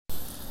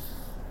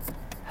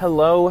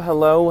Hello,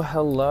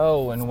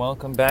 and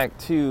welcome back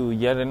to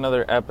yet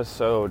another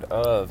episode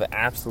of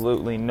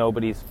absolutely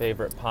nobody's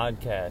favorite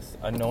podcast,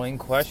 Annoying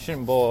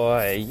Question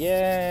Boy.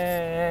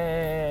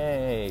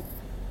 Yay!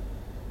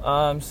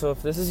 So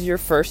if this is your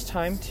first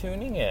time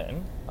tuning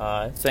in,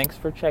 thanks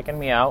for checking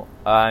me out.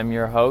 I'm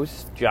your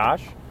host,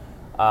 Josh.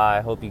 I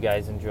hope you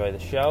guys enjoy the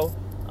show.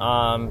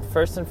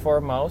 First and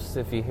foremost,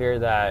 if you hear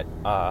that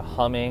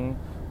humming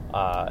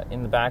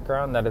in the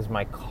background, that is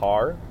my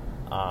car.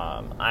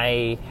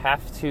 I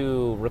have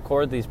to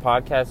record these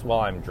podcasts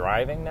while I'm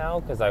driving now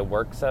because I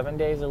work 7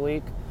 days a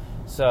week.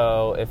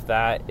 So if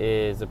that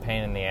is a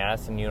pain in the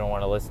ass and you don't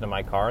want to listen to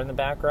my car in the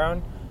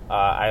background,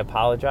 I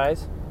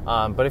apologize.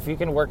 But if you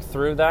can work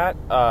through that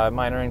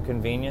minor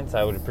inconvenience,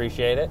 I would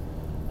appreciate it.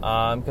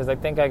 Because I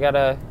think I got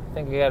a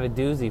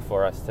doozy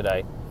for us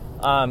today.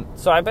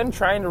 So I've been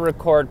trying to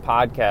record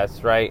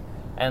podcasts, right?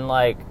 And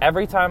like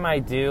every time I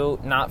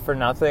do, not for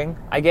nothing,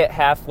 I get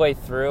halfway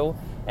through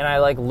and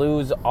I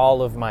lose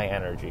all of my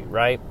energy,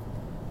 right?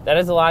 That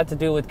has a lot to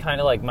do with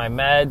kind of like my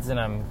meds, and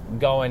I'm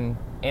going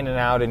in and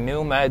out of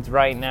new meds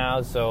right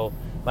now, so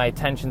my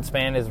attention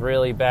span is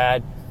really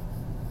bad.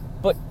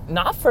 But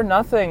not for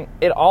nothing,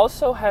 it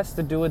also has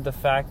to do with the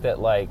fact that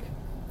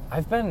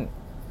I've been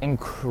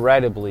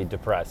incredibly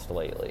depressed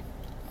lately.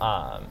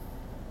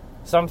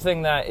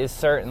 Something that is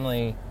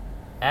certainly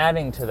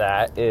adding to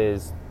that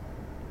is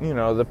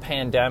the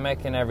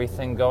pandemic and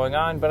everything going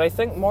on. But I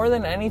think more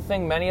than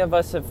anything, many of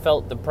us have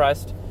felt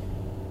depressed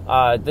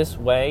this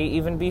way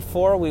even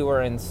before we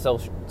were in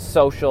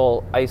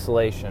social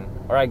isolation.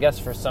 Or I guess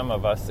for some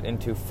of us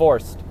into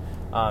forced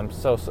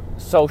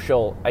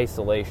social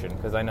isolation.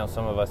 Because I know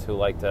some of us who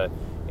like to,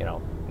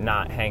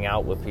 not hang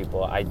out with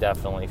people. I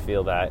definitely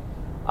feel that.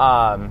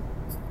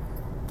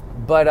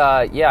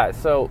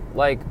 So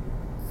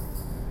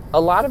a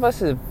lot of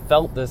us have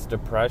felt this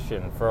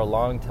depression for a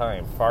long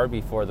time, far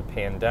before the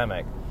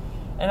pandemic.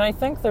 And I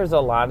think there's a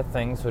lot of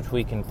things which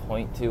we can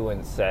point to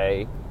and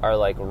say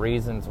are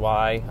reasons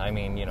why. I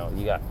mean, you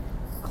got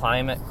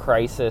climate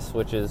crisis,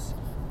 which is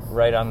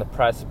right on the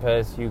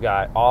precipice. You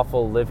got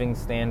awful living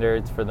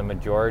standards for the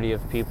majority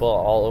of people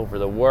all over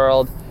the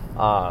world.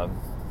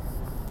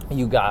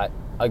 You got,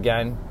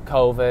 again,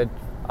 COVID.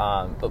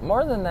 But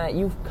more than that,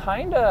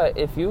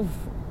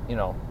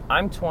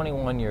 I'm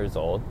 21 years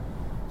old.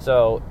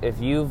 So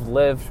if you've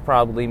lived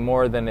probably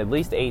more than at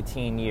least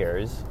 18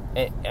 years,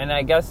 and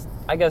I guess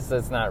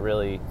that's not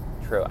really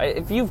true.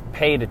 If you've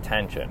paid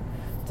attention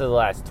to the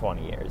last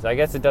 20 years, I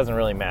guess it doesn't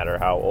really matter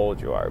how old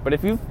you are. But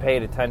if you've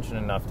paid attention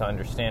enough to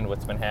understand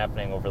what's been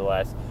happening over the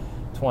last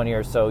 20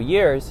 or so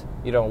years,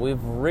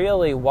 we've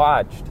really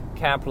watched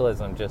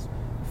capitalism just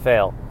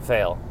fail.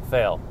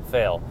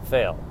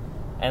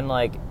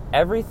 And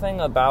everything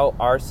about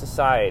our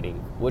society,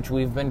 which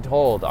we've been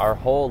told our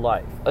whole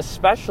life,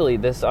 especially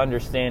this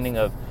understanding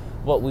of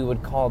what we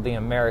would call the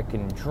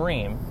American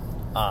dream,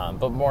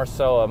 but more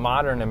so a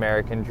modern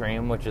American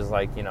dream, which is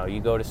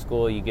you go to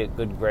school, you get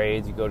good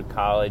grades, you go to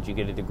college, you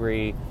get a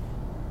degree,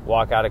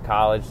 walk out of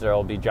college, there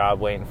will be a job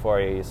waiting for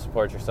you, you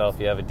support yourself,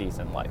 you have a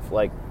decent life.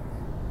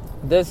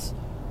 This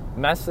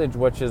message,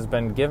 which has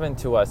been given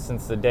to us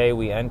since the day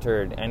we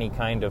entered any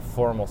kind of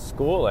formal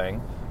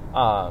schooling,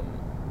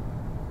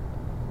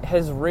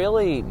 has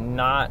really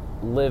not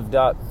lived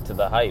up to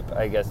the hype,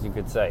 I guess you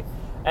could say.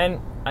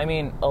 And I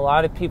mean, a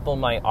lot of people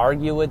might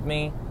argue with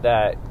me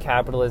that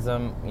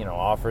capitalism,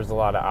 offers a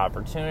lot of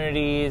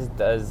opportunities,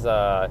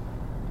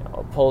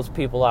 pulls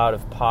people out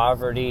of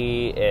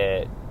poverty,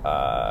 it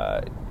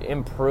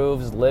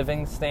improves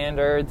living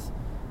standards.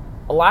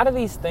 A lot of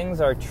these things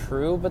are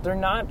true, but they're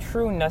not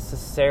true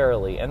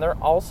necessarily, and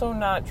they're also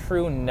not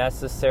true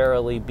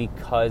necessarily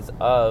because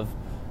of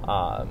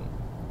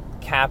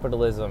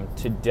capitalism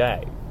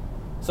today.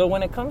 So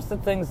when it comes to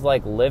things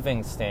like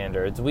living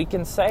standards, we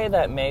can say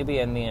that maybe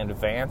in the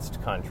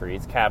advanced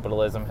countries,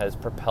 capitalism has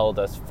propelled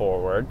us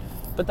forward.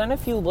 But then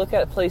if you look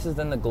at places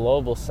in the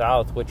global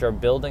south which are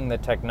building the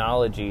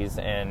technologies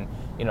and,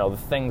 the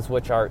things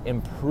which are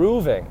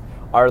improving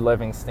our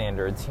living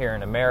standards here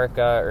in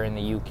America or in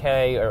the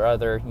UK or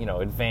other,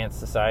 advanced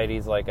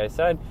societies, like I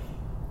said,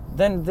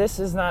 then this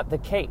is not the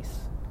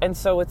case. And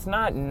so it's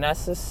not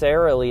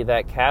necessarily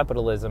that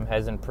capitalism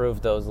has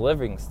improved those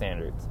living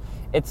standards.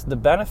 It's the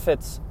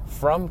benefits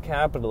from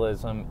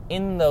capitalism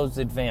in those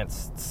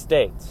advanced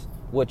states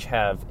which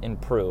have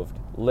improved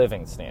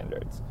living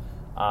standards.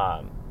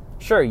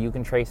 Sure, you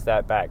can trace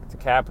that back to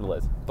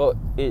capitalism, but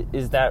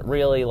is that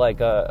really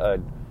a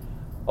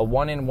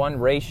 1-in-1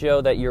 ratio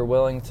that you're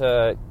willing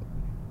to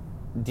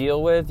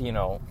deal with?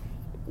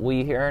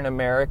 We here in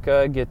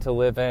America get to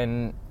live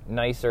in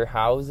nicer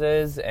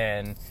houses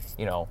and,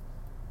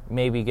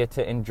 maybe get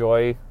to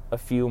enjoy a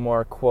few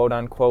more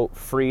quote-unquote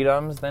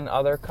freedoms than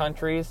other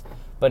countries,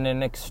 but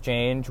in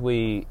exchange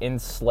we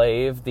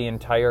enslave the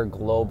entire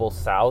global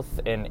south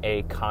in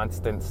a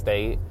constant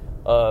state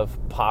of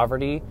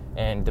poverty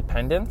and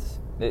dependence.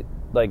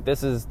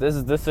 This is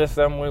the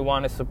system we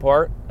want to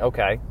support.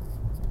 Okay.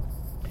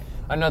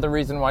 Another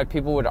reason why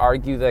people would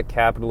argue that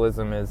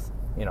capitalism is,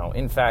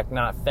 in fact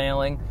not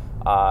failing,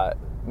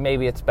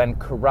 maybe it's been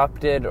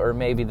corrupted, or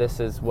maybe this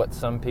is what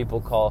some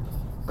people call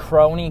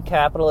crony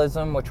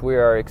capitalism, which we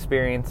are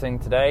experiencing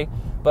today.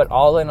 But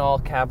all in all,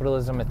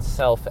 capitalism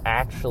itself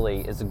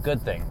actually is a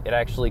good thing. It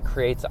actually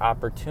creates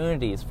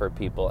opportunities for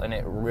people, and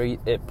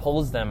it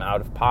pulls them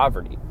out of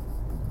poverty.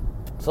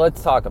 So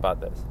let's talk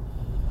about this.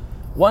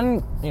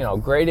 One,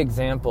 great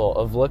example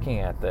of looking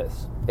at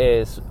this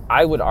is,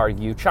 I would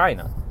argue,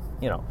 China.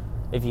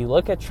 If you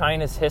look at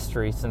China's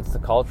history since the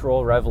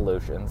Cultural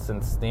Revolution,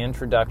 since the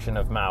introduction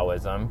of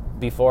Maoism,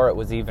 before it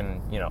was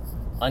even,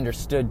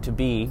 understood to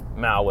be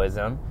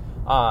Maoism,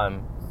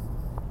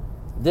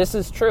 this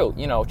is true.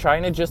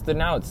 China just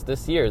announced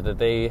this year that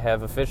they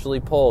have officially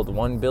pulled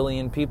 1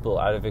 billion people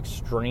out of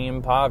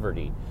extreme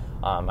poverty,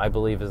 I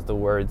believe is the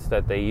words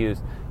that they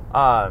use.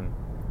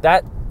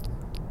 That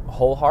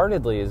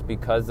wholeheartely is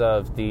because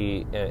of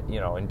the,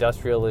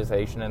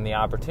 industrialization and the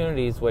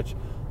opportunities which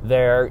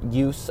their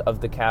use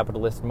of the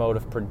capitalist mode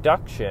of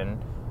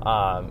production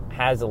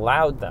has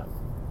allowed them.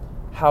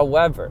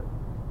 However,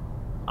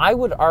 I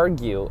would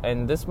argue,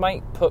 and this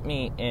might put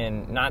me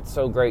in not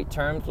so great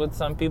terms with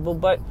some people,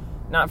 but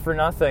not for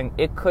nothing,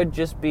 it could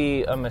just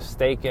be a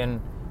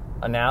mistaken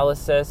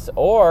analysis,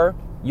 or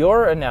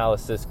your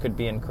analysis could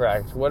be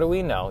incorrect. What do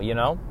we know,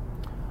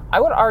 I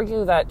would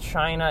argue that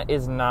China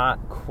is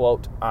not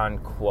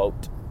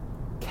quote-unquote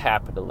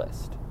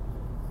capitalist.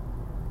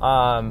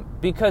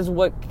 Because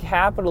what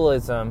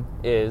capitalism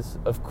is,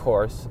 of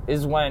course,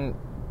 is when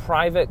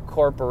private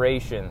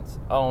corporations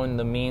own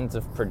the means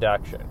of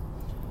production.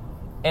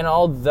 And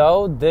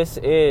although this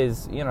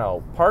is,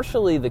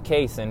 partially the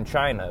case in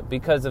China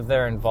because of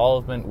their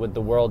involvement with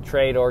the World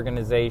Trade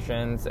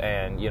Organizations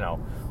and,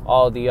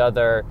 all the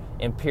other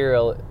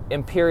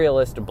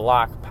imperialist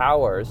bloc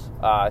powers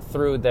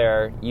through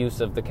their use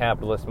of the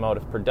capitalist mode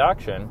of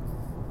production,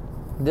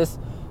 this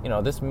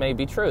may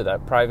be true,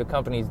 that private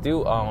companies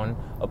do own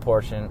a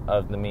portion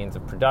of the means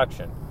of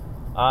production.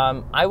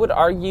 I would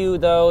argue,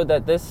 though,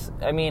 that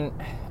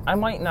I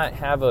might not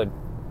have a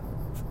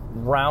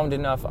round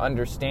enough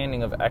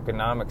understanding of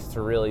economics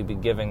to really be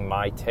giving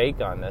my take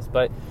on this,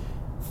 but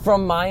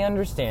from my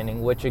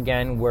understanding, which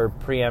again, we're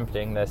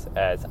preempting this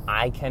as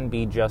I can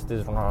be just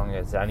as wrong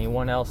as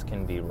anyone else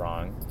can be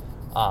wrong,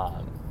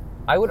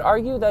 I would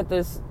argue that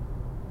this...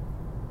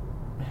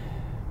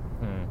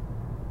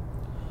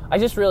 I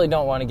just really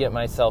don't want to get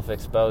myself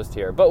exposed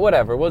here, but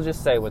whatever, we'll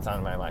just say what's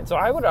on my mind. So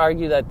I would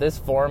argue that this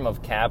form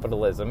of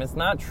capitalism is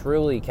not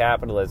truly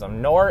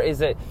capitalism, nor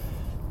is it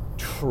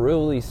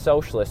truly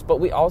socialist.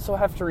 But we also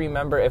have to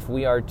remember, if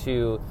we are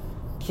to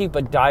keep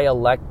a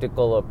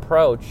dialectical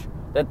approach,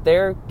 that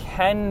there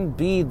can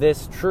be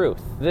this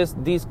truth.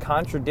 These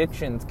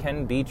contradictions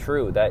can be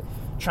true, that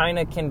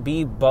China can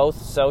be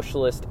both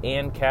socialist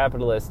and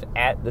capitalist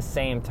at the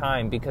same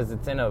time because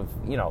it's in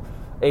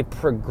a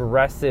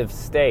progressive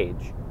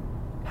stage.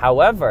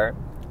 However,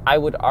 I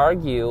would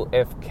argue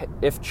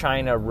if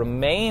China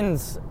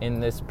remains in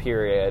this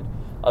period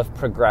of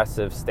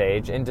progressive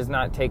stage and does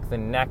not take the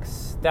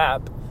next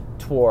step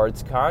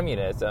towards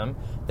communism,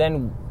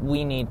 then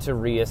we need to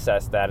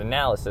reassess that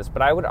analysis.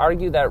 But I would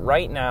argue that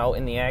right now,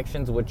 in the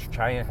actions which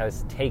China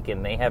has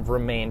taken, they have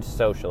remained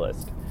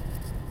socialist.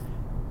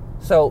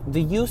 So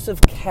the use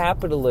of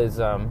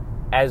capitalism,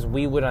 as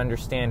we would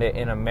understand it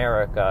in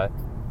America,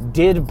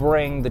 did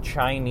bring the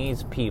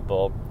Chinese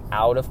people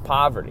out of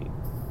poverty.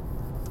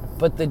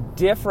 But the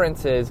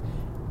difference is,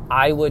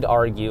 I would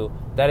argue,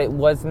 that it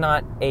was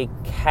not a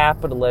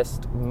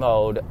capitalist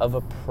mode of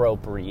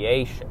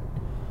appropriation.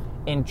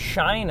 In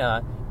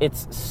China,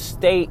 it's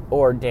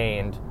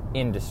state-ordained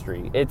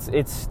industry.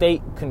 It's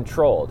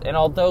state-controlled. And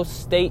although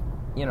state,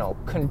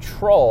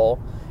 control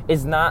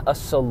is not a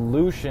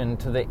solution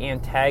to the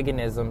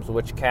antagonisms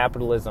which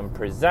capitalism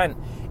present,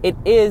 it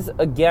is,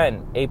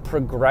 again, a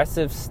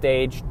progressive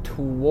stage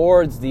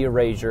towards the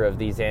erasure of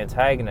these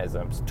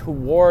antagonisms,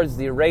 towards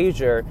the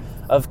erasure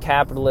of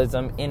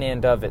capitalism in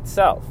and of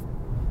itself.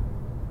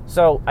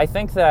 So I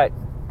think that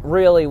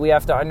really we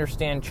have to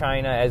understand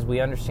China as we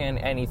understand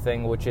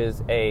anything which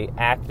is a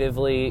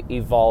actively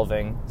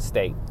evolving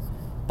state.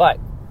 But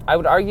I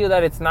would argue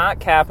that it's not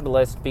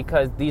capitalist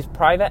because these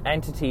private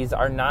entities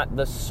are not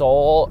the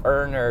sole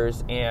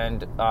earners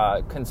and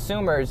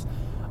consumers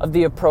of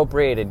the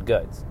appropriated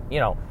goods.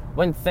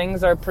 When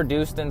things are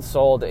produced and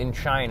sold in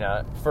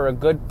China, for a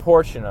good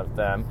portion of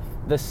them,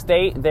 the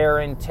state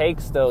therein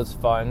takes those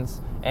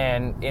funds,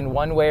 and in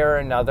one way or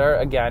another,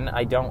 again,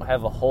 I don't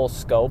have a whole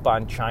scope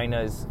on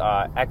China's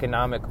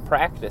economic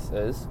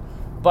practices,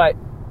 but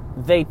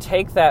they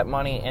take that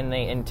money and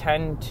they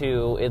intend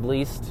to, at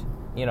least,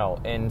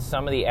 in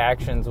some of the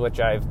actions which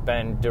I've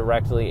been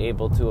directly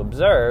able to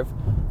observe,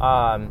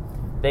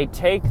 they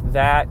take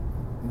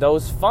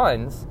those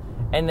funds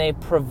and they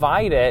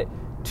provide it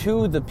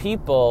to the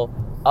people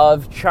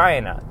of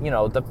China,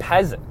 the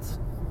peasants,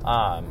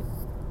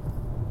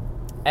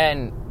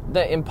 and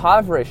the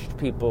impoverished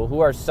people who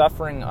are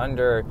suffering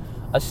under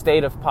a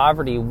state of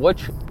poverty,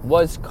 which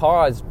was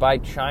caused by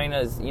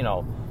China's,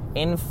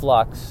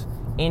 influx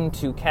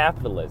into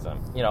capitalism.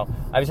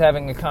 I was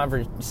having a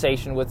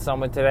conversation with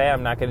someone today.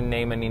 I'm not going to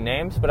name any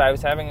names, but I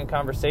was having a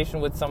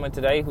conversation with someone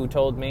today who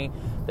told me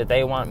that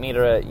they want me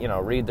to,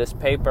 read this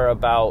paper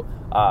about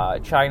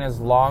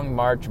China's long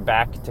march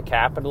back to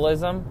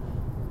capitalism.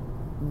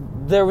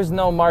 There was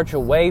no march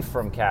away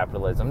from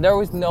capitalism. There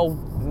was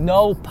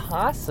no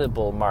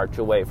possible march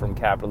away from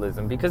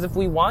capitalism, because if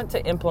we want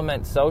to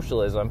implement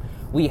socialism,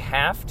 we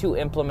have to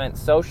implement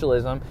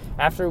socialism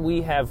after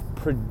we have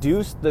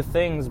produced the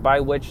things by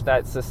which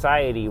that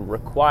society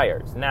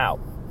requires. Now,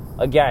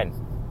 again,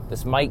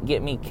 this might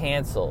get me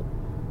canceled,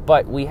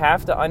 but we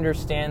have to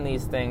understand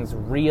these things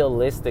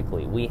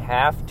realistically. We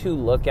have to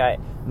look at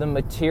the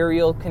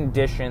material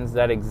conditions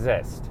that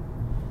exist.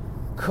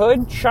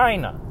 Could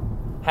China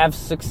have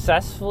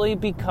successfully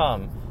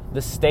become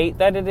the state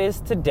that it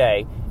is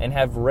today and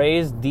have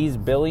raised these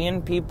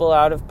billion people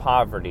out of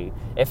poverty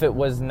if it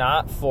was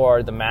not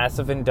for the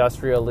massive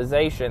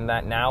industrialization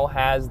that now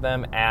has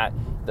them at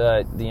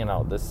the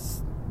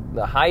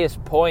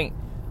highest point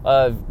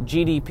of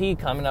GDP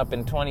coming up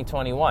in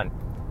 2021?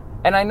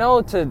 And I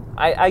know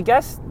I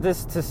guess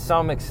this to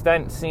some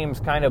extent seems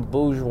kind of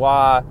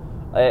bourgeois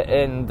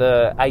in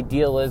the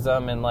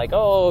idealism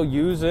and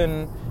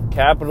using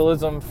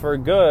capitalism for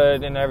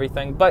good and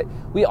everything, but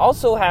we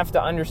also have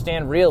to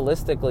understand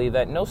realistically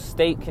that no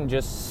state can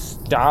just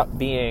stop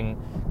being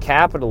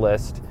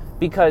capitalist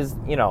because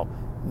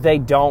they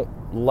don't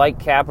like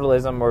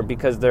capitalism or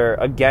because they're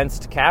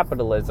against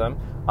capitalism.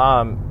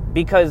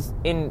 Because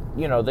in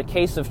the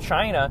case of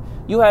China,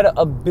 you had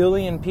 1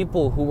 billion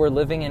people who were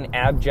living in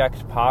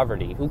abject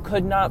poverty, who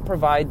could not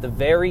provide the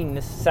very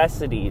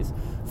necessities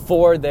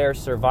for their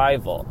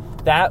survival.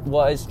 That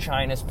was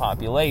China's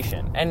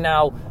population. And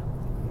now,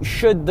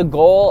 should the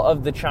goal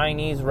of the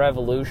Chinese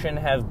Revolution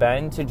have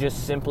been to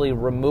just simply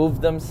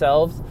remove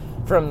themselves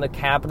from the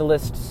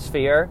capitalist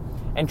sphere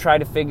and try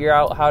to figure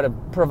out how to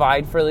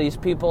provide for these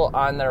people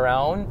on their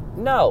own?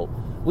 No.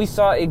 We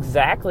saw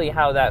exactly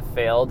how that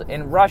failed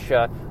in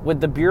Russia with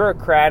the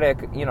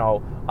bureaucratic,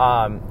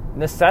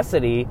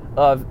 necessity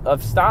of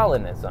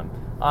Stalinism.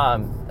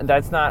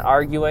 That's not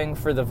arguing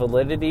for the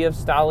validity of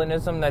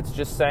Stalinism. That's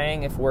just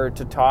saying if we're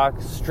to talk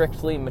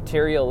strictly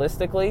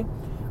materialistically,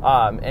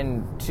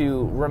 and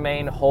to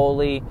remain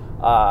wholly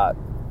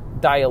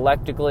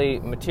dialectically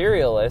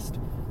materialist,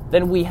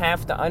 then we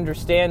have to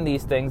understand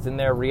these things in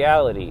their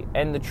reality.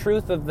 And the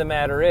truth of the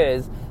matter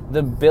is,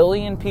 the 1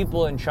 billion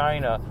people in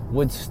China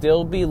would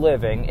still be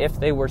living, if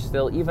they were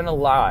still even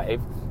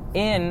alive,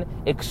 in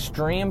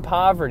extreme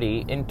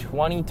poverty in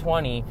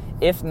 2020,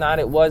 if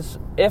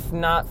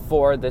not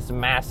for this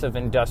massive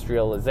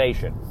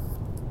industrialization.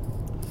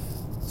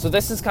 So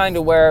this is kind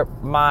of where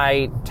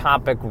my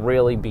topic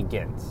really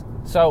begins.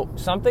 So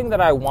something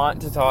that I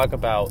want to talk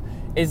about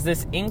is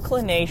this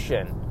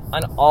inclination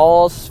on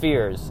all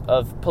spheres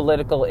of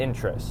political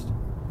interest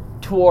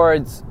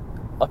towards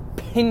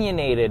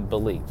opinionated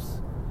beliefs.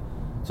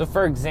 So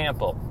for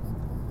example,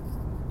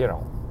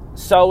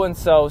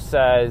 so-and-so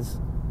says,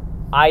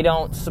 I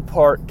don't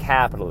support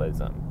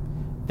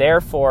capitalism.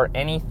 Therefore,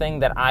 anything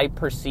that I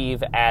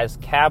perceive as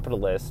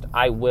capitalist,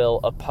 I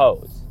will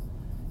oppose.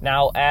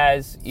 Now,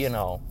 as,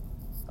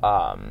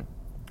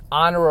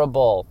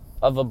 honorable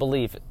of a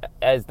belief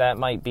as that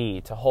might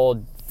be, to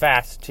hold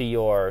fast to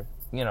your,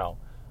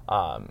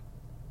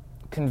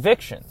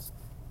 convictions,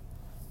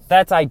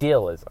 that's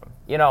idealism.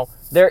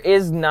 There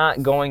is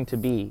not going to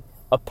be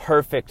a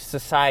perfect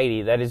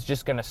society that is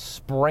just going to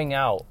spring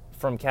out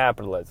from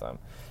capitalism.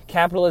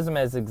 Capitalism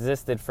has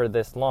existed for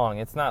this long.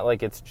 It's not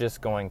like it's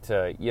just going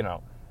to,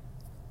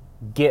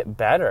 get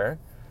better.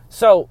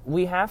 So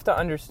we have to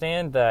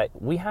understand that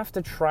we have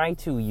to try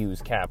to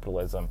use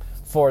capitalism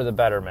for the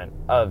betterment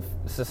of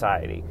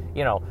society.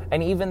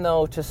 And even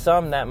though to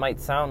some that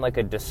might sound like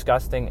a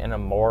disgusting and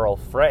immoral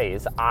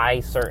phrase,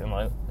 I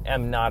certainly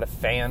am not a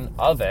fan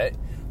of it.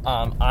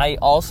 I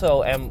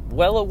also am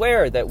well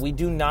aware that we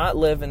do not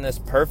live in this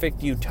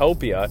perfect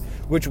utopia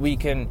which we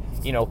can,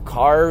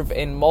 carve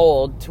and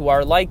mold to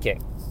our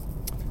liking.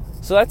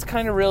 So that's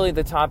kind of really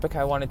the topic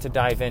I wanted to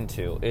dive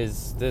into,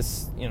 is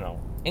this,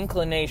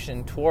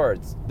 inclination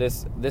towards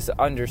this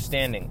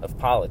understanding of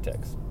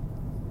politics.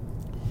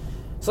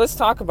 So let's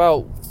talk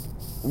about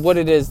what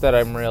it is that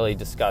I'm really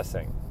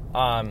discussing.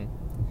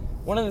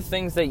 One of the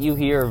things that you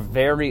hear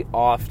very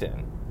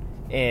often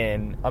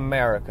in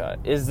America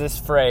is this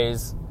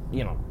phrase,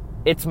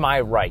 it's my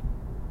right.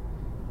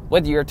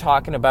 Whether you're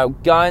talking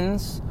about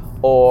guns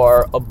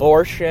or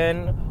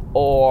abortion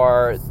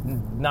or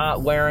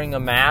not wearing a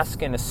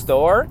mask in a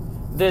store,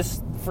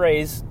 this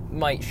phrase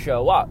might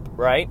show up,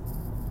 right?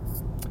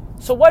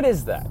 So what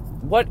is that?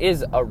 What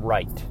is a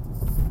right?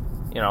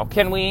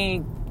 Can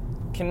we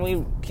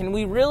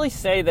really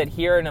say that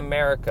here in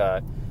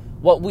America,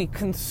 what we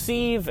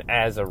conceive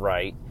as a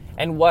right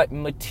and what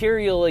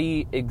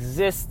materially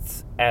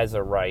exists as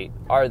a right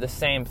are the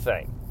same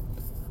thing?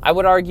 I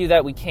would argue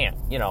that we can't.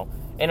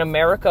 In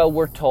America,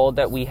 we're told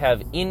that we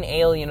have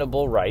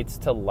inalienable rights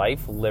to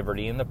life,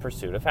 liberty, and the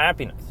pursuit of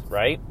happiness,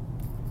 right?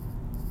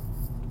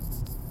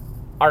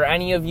 Are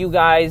any of you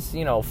guys,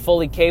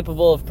 fully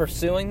capable of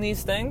pursuing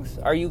these things?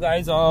 Are you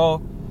guys all,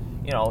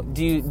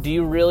 do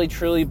you really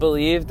truly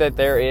believe that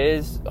there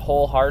is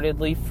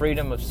wholeheartedly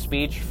freedom of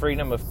speech,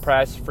 freedom of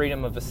press,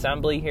 freedom of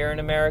assembly here in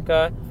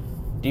America?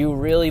 Do you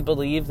really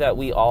believe that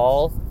we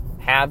all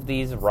have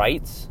these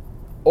rights?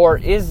 Or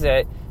is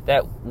it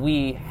that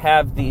we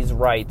have these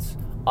rights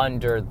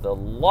under the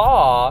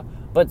law,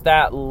 but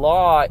that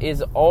law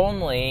is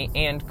only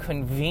and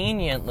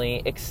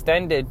conveniently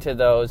extended to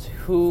those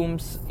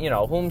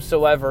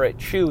whomsoever it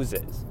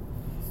chooses?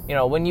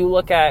 When you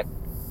look at,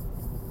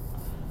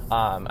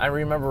 I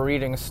remember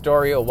reading a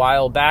story a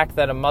while back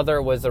that a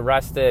mother was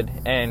arrested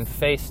and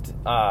faced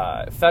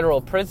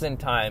federal prison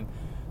time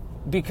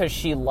because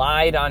she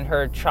lied on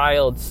her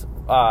child's,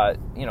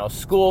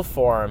 school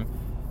form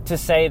to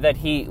say that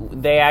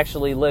they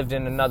actually lived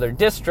in another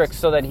district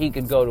so that he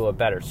could go to a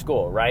better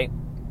school, right?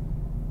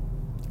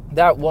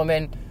 That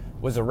woman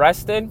was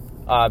arrested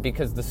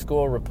because the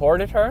school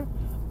reported her.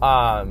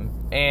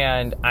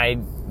 And I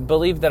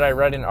believe that I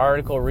read an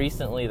article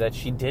recently that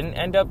she didn't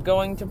end up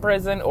going to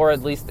prison, or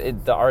at least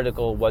the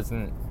article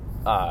wasn't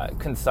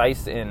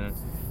concise in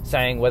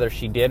saying whether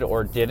she did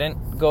or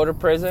didn't go to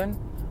prison.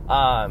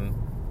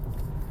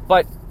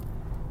 But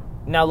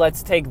now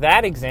let's take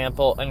that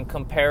example and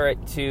compare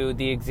it to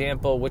the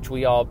example which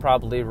we all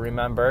probably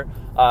remember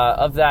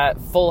of that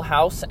Full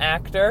House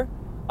actor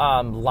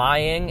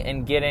lying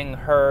and getting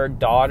her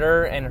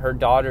daughter and her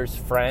daughter's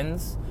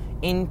friends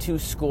into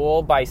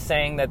school by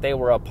saying that they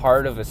were a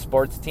part of a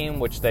sports team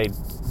which they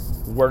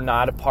were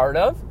not a part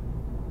of.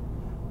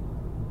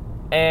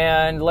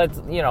 And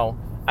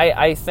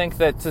I think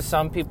that to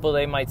some people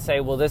they might say,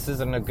 well, this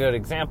isn't a good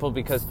example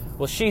because,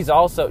 well,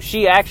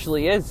 she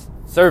actually is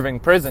serving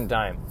prison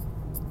time.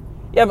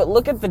 Yeah, but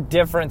look at the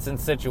difference in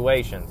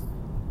situations.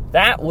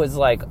 That was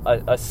like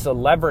a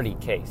celebrity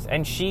case,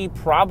 and she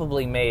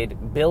probably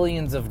made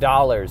billions of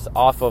dollars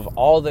off of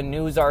all the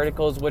news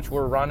articles which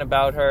were run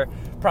about her,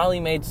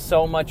 probably made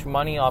so much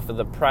money off of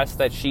the press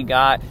that she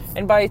got,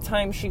 and by the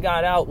time she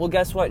got out, well,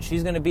 guess what?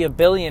 She's going to be a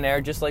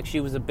billionaire just like she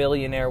was a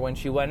billionaire when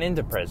she went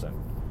into prison.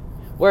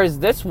 Whereas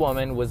this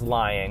woman was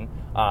lying,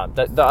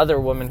 the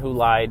other woman who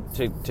lied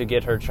to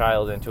get her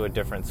child into a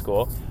different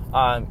school,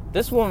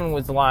 this woman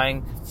was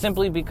lying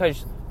simply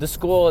because the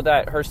school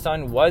that her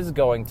son was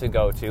going to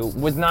go to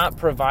was not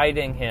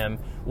providing him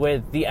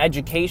with the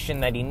education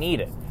that he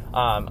needed.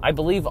 I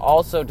believe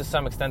also to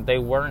some extent they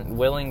weren't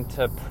willing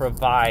to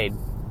provide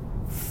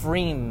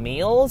free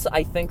meals.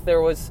 I think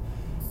there was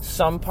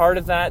some part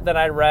of that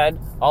I read,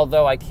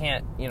 although I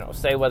can't,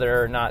 say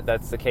whether or not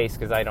that's the case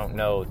because I don't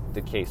know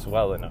the case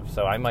well enough.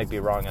 So I might be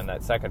wrong on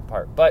that second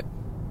part. But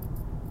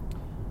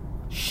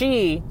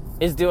she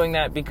is doing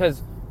that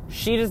because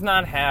she does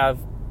not have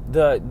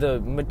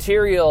the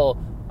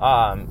material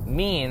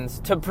means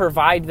to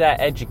provide that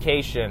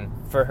education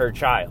for her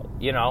child.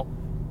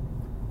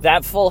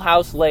 That Full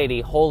House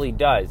lady wholly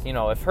does.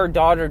 If her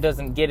daughter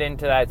doesn't get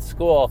into that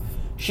school,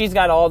 she's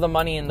got all the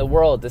money in the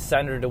world to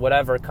send her to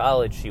whatever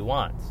college she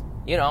wants.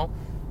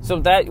 So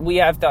that we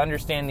have to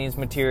understand these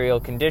material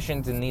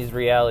conditions and these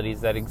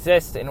realities that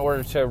exist in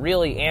order to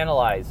really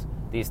analyze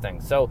these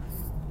things. So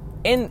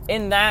in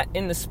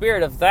the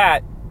spirit of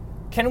that,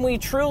 can we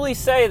truly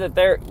say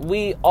that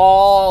we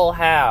all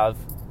have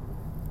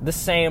the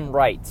same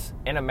rights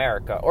in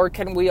America? Or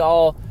can we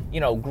all,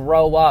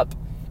 grow up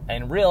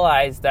and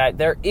realize that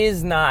there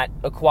is not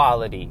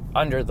equality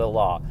under the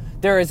law?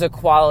 There is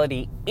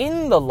equality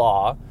in the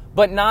law,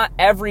 but not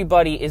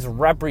everybody is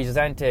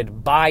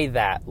represented by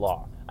that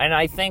law. And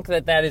I think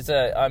that is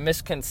a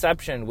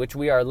misconception which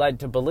we are led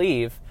to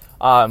believe,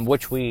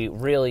 which we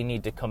really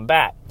need to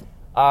combat.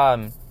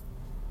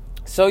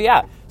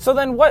 So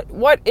then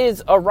what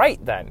is a right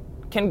then?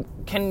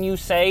 Can you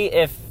say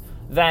if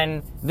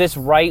then this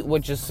right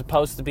which is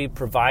supposed to be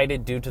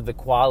provided due to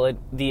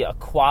the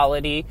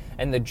equality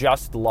and the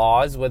just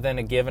laws within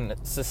a given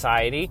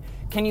society,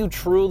 can you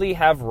truly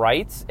have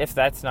rights if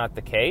that's not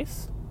the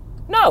case?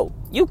 No,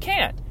 you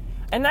can't.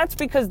 And that's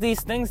because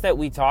these things that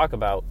we talk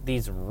about,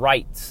 these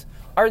rights,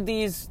 are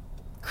these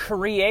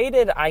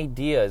created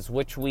ideas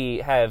which we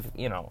have,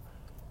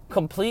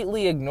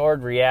 completely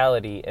ignored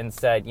reality and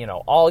said,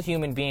 all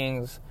human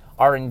beings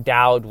are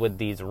endowed with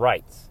these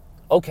rights.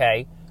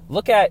 Okay,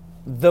 look at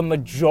the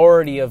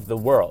majority of the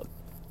world.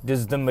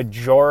 Does the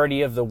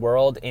majority of the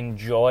world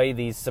enjoy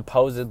these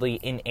supposedly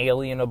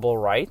inalienable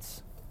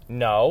rights?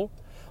 No.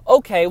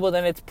 Okay, well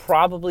then it's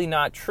probably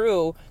not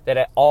true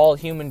that all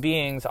human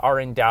beings are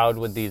endowed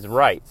with these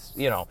rights.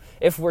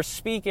 If we're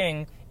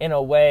speaking in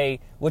a way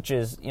which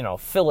is,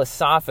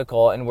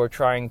 philosophical and we're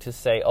trying to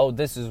say, oh,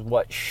 this is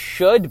what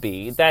should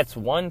be, that's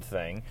one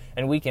thing,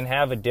 and we can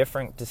have a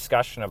different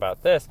discussion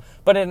about this.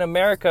 But in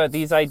America,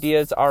 these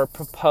ideas are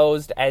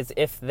proposed as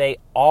if they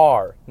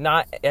are,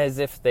 not as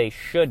if they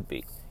should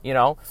be.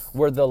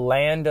 We're the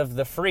land of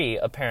the free,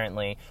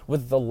 apparently,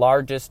 with the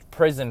largest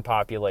prison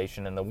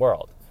population in the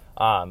world.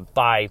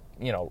 By,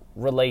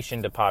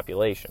 relation to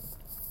population.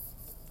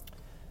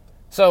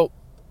 So,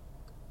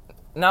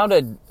 now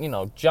to,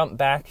 jump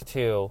back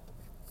to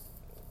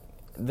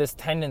this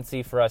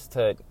tendency for us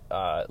to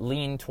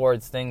lean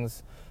towards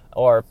things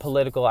or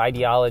political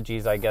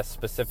ideologies, I guess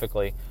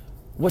specifically,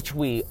 which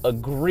we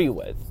agree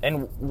with,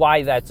 and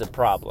why that's a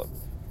problem.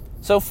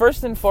 So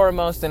first and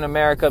foremost in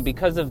America,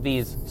 because of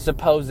these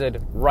supposed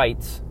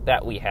rights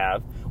that we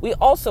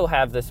also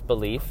have this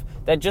belief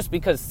that just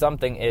because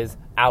something is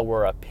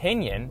our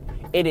opinion,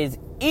 it is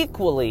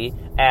equally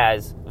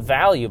as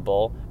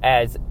valuable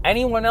as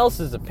anyone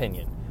else's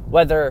opinion,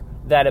 whether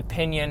that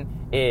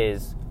opinion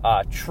is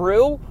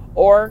true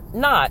or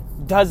not,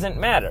 doesn't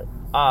matter.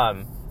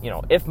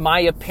 If my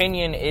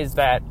opinion is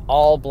that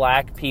all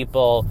black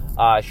people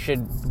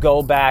should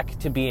go back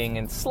to being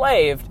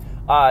enslaved,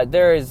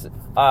 there is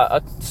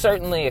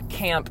certainly a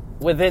camp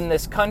within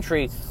this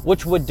country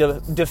which would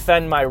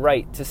defend my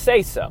right to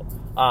say so.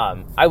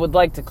 I would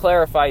like to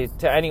clarify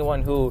to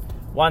anyone who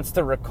wants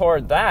to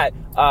record that,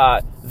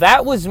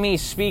 that was me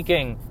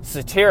speaking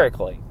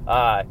satirically.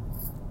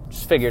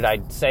 Just figured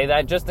I'd say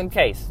that just in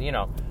case,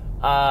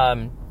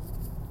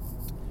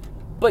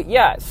 But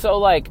yeah, so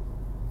like,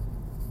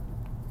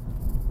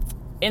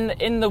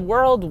 in the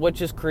world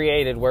which is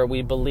created where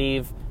we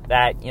believe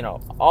that,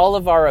 all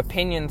of our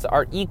opinions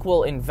are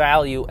equal in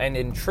value and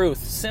in truth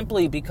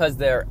simply because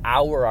they're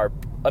our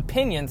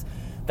opinions,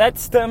 that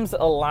stems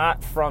a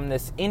lot from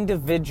this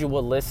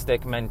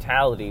individualistic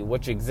mentality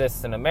which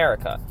exists in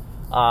America.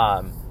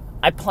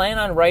 I plan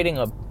on writing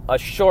a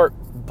short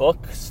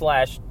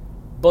booklet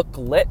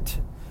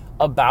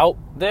about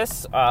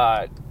this,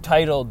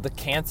 titled The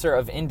Cancer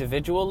of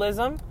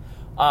Individualism,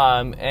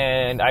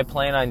 and I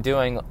plan on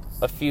doing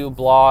a few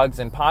blogs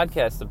and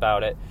podcasts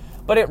about it.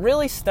 But it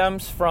really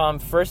stems from,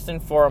 first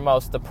and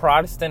foremost, the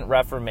Protestant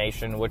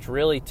Reformation, which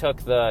really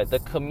took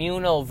the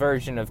communal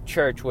version of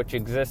church which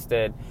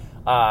existed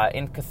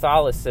in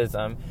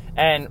Catholicism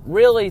and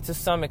really, to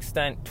some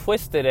extent,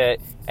 twisted it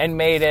and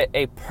made it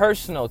a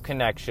personal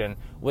connection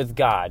with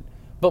God.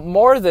 But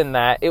more than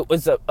that, it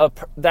was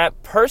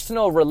that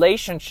personal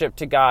relationship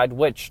to God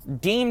which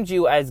deemed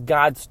you as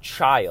God's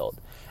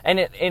child. And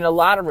in a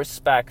lot of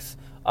respects,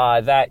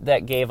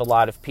 that gave a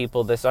lot of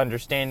people this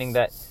understanding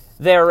that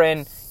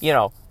therein,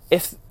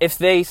 if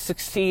they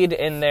succeed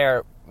in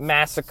their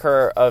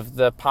massacre of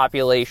the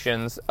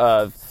populations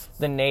of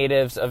the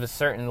natives of a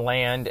certain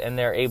land and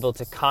they're able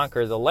to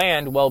conquer the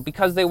land, well,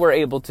 because they were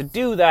able to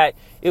do that,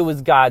 it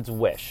was God's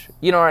wish.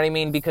 You know what I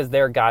mean? Because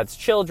they're God's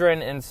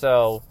children, and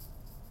so,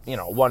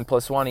 1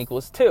 + 1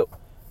 = 2.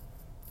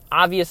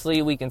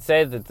 Obviously, we can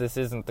say that this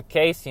isn't the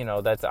case.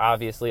 That's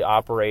obviously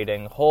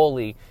operating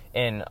wholly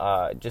in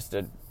just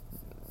a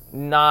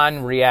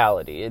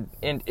non-reality.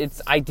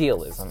 It's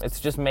idealism. It's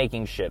just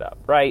making shit up,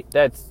 right?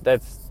 That's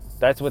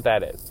what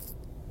that is.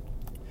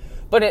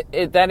 But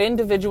that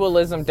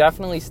individualism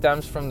definitely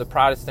stems from the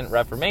Protestant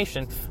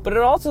Reformation, but it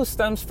also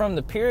stems from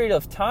the period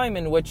of time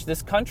in which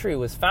this country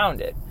was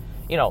founded.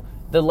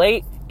 The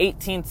late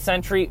 18th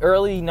century,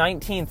 early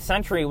 19th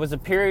century was a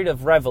period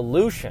of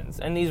revolutions,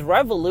 and these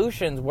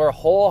revolutions were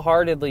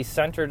wholeheartedly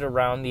centered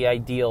around the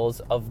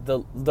ideals of the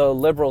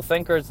liberal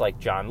thinkers like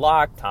John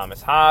Locke,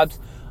 Thomas Hobbes,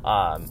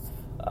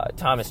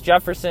 Thomas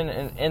Jefferson,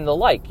 and the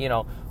like,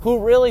 who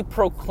really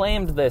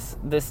proclaimed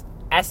this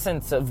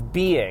essence of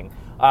being,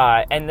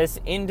 and this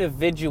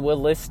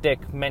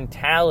individualistic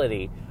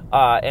mentality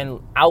and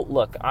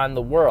outlook on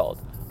the world.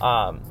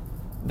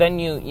 Then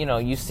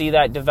you see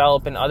that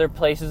develop in other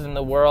places in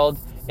the world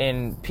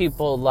in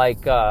people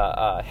like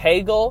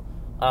Hegel,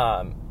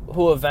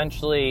 who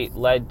eventually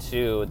led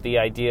to the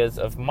ideas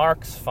of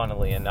Marx,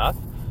 funnily enough.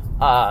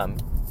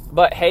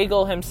 But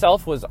Hegel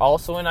himself was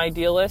also an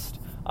idealist.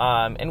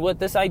 And what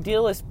this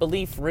idealist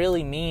belief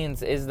really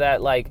means is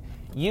that, like,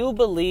 you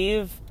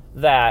believe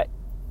that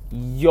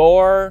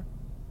your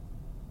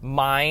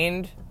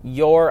mind,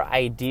 your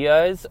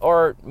ideas,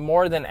 or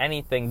more than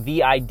anything,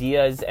 the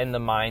ideas and the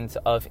minds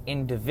of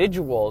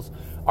individuals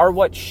are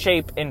what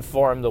shape and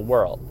form the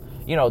world.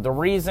 The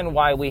reason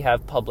why we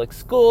have public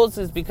schools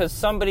is because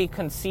somebody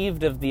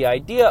conceived of the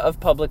idea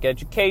of public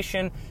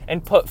education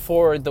and put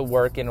forward the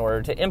work in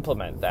order to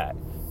implement that.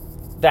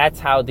 That's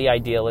how the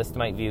idealist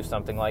might view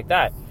something like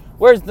that.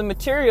 Whereas the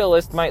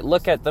materialist might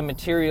look at the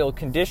material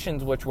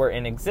conditions which were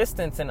in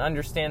existence and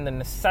understand the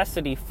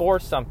necessity for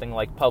something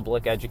like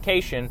public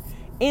education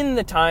in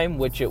the time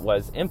which it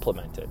was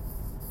implemented.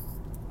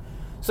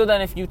 So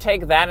then if you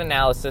take that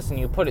analysis and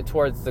you put it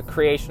towards the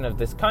creation of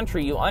this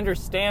country, you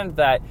understand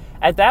that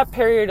at that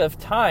period of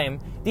time,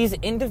 these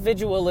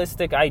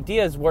individualistic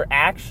ideas were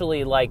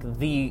actually like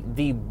the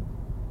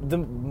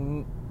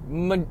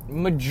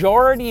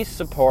majority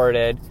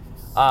supported.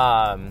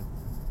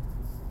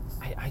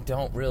 I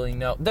don't really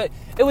know.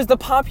 It was the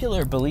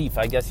popular belief,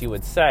 I guess you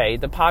would say,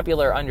 the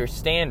popular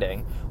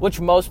understanding, which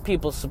most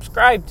people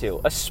subscribe to,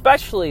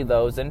 especially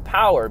those in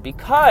power,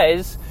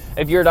 because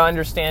if you're to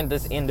understand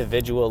this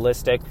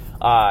individualistic,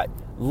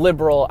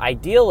 liberal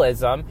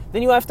idealism,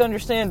 then you have to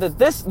understand that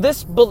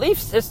this belief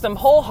system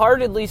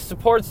wholeheartedly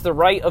supports the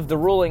right of the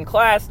ruling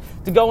class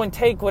to go and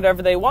take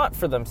whatever they want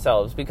for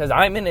themselves, because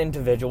I'm an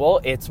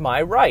individual, it's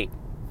my right.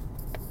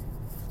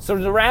 So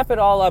to wrap it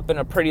all up in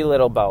a pretty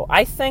little bow,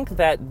 I think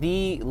that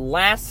the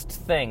last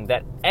thing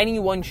that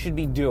anyone should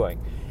be doing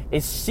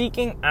is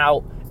seeking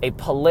out a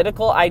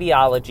political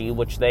ideology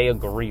which they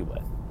agree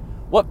with.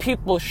 What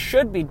people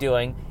should be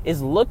doing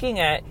is looking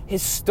at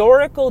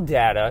historical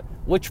data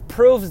which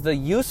proves the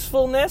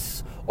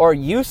usefulness or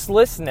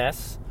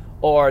uselessness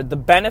or the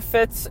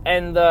benefits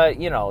and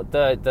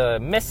the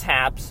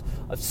mishaps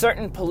of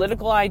certain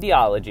political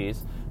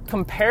ideologies,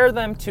 compare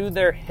them to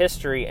their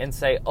history and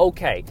say,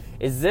 okay,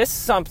 is this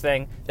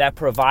something that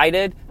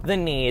provided the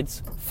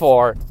needs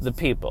for the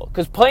people?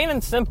 Because plain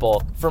and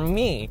simple, for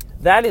me,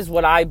 that is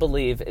what I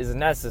believe is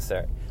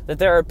necessary. That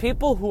there are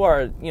people who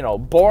are,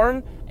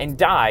 born and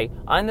die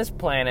on this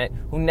planet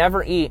who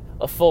never eat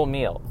a full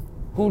meal,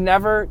 who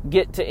never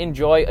get to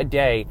enjoy a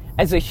day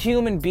as a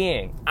human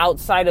being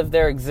outside of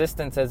their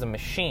existence as a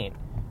machine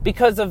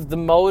because of the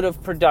mode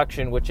of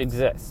production which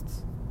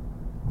exists.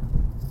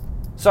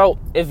 So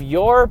if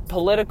your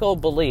political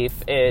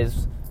belief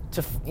is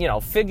to,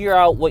 figure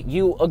out what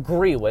you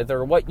agree with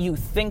or what you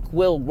think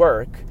will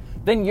work,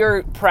 then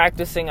you're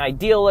practicing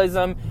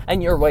idealism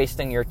and you're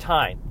wasting your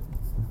time.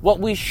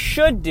 What we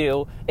should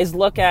do is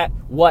look at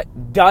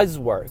what does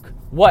work,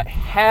 what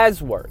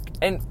has worked,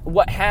 and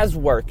what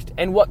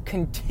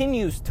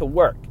continues to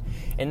work.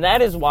 And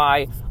that is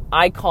why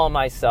I call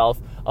myself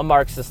a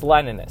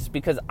Marxist-Leninist,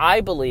 because I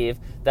believe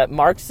that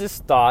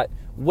Marxist thought,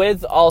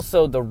 with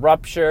also the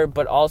rupture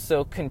but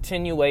also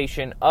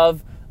continuation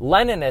of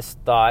Leninist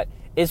thought,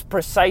 is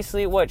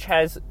precisely what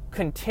has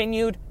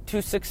continued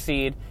to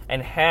succeed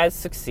and has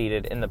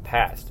succeeded in the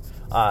past.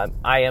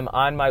 I am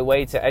on my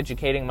way to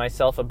educating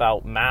myself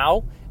about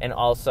Mao and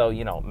also,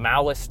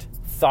 Maoist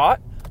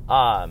thought.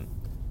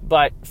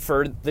 But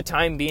for the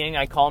time being,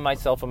 I call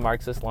myself a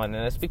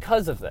Marxist-Leninist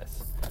because of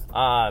this.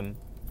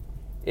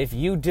 If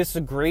you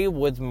disagree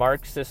with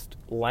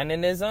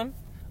Marxist-Leninism,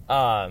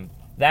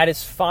 that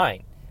is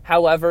fine.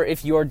 However,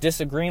 if your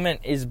disagreement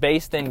is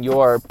based in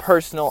your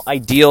personal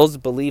ideals,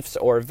 beliefs,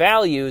 or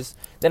values,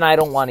 then I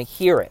don't want to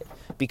hear it.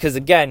 Because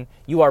again,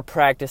 you are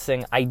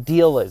practicing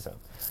idealism.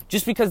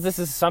 Just because this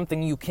is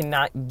something you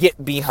cannot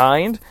get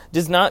behind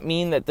does not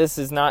mean that this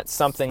is not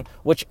something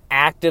which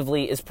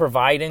actively is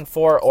providing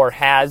for or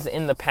has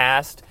in the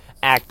past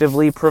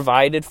actively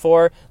provided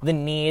for the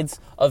needs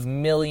of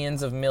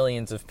millions of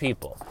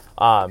people.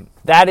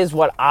 That is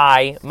what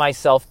I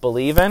myself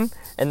believe in,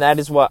 and that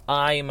is what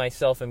I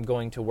myself am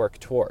going to work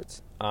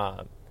towards.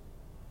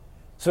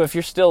 So if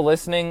you're still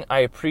listening, I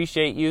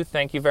appreciate you.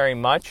 Thank you very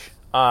much.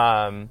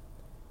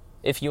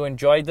 If you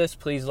enjoyed this,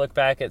 please look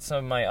back at some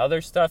of my other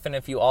stuff. And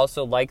if you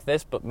also like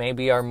this, but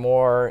maybe are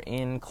more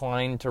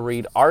inclined to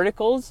read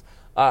articles,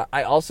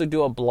 I also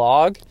do a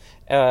blog.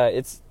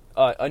 It's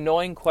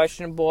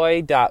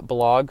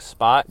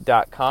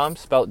annoyingquestionboy.blogspot.com,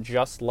 spelled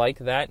just like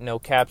that. No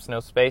caps, no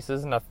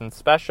spaces, nothing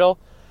special.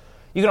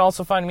 You can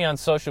also find me on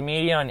social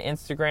media on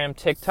Instagram,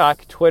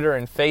 TikTok, Twitter,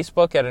 and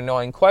Facebook at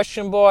Annoying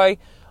Question Boy.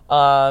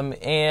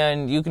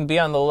 And you can be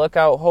on the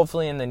lookout,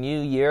 hopefully in the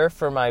new year,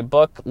 for my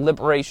book,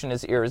 Liberation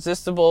is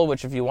Irresistible,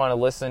 which if you want to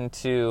listen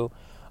to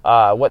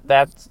what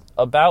that's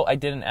about, I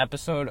did an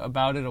episode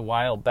about it a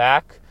while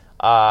back.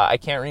 I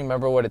can't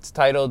remember what it's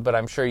titled, but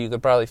I'm sure you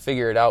could probably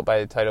figure it out by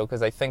the title,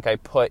 because I think I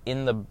put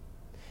in the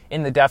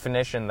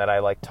definition that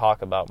I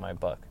talk about my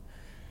book.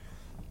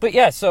 But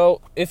yeah,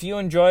 so if you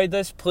enjoyed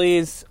this,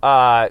 please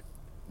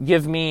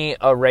give me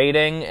a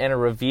rating and a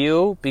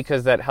review,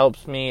 because that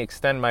helps me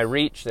extend my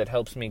reach, that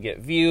helps me get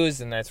views,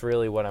 and that's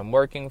really what I'm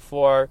working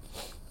for,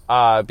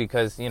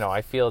 because,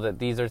 I feel that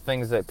these are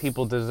things that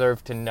people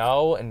deserve to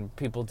know and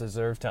people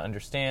deserve to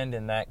understand,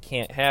 and that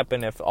can't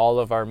happen if all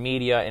of our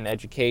media and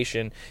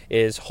education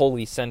is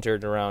wholly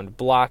centered around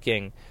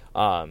blocking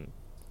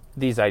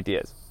these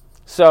ideas.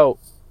 So,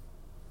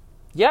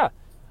 yeah,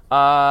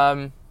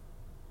 I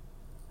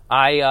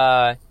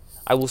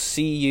will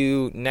see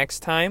you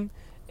next time.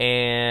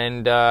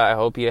 And I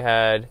hope you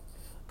had a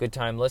good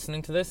time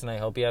listening to this, and I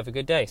hope you have a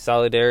good day.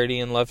 Solidarity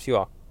and love to you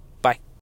all. Bye.